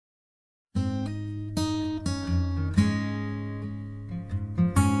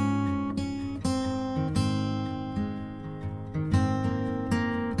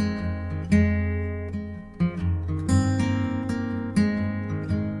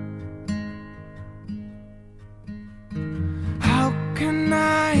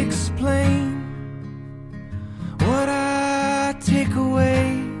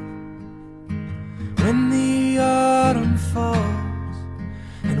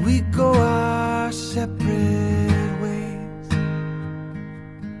we go our separate ways.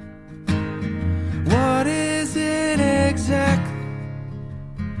 What is it exactly?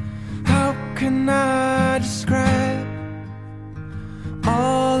 How can I describe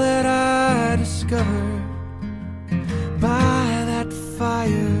all that I discovered by that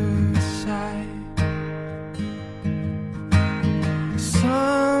fireside?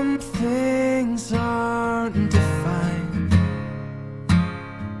 Some things aren't defined.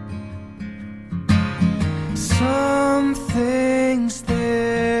 Some things,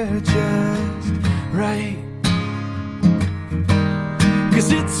 they're just right. 'Cause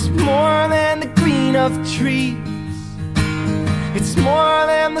it's more than the green of trees. It's more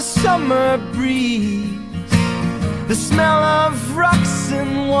than the summer breeze, the smell of rocks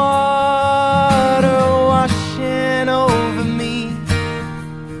and water washing over me.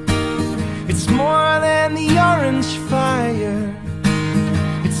 It's more than the orange fire.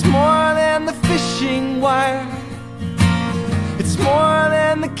 It's more than the fishing wire. It's more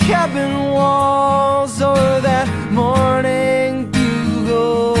than the cabin walls or that morning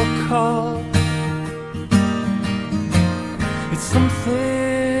bugle call. It's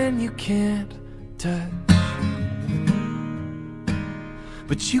something you can't touch,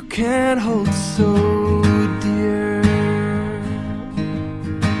 but you can hold so dear.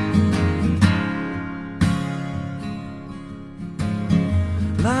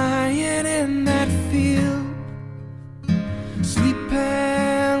 Lying in that field,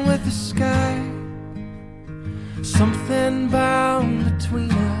 sleeping with the sky, something bound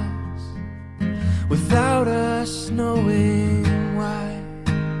between us without us knowing why.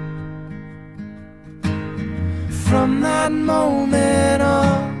 From that moment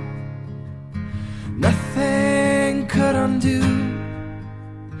on, nothing could undo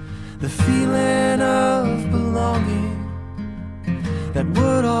the feeling of belonging that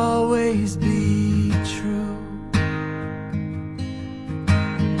would always be true.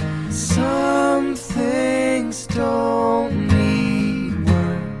 Some things don't need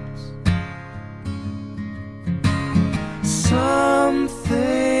words. Some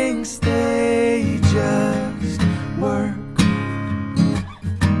things, they just work.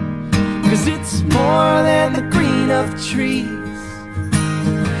 'Cause it's more than the green of trees.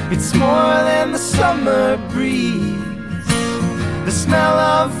 It's more than the summer breeze, the smell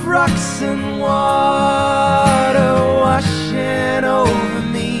of rocks and water washing over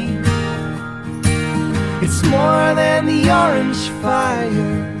me. It's more than the orange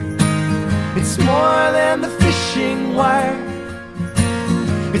fire. It's more than the fishing wire.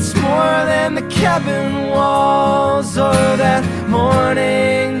 It's more than the cabin walls or that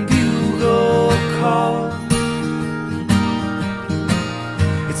morning bugle call.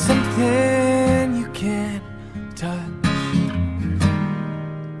 It's something you can't touch,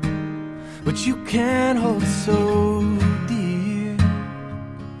 but you can hold so dear.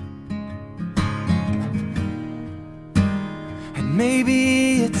 And maybe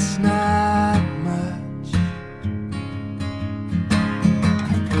it's not much,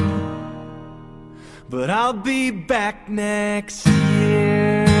 but I'll be back next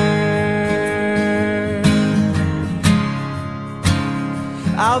year.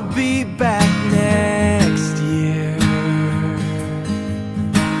 I'll be back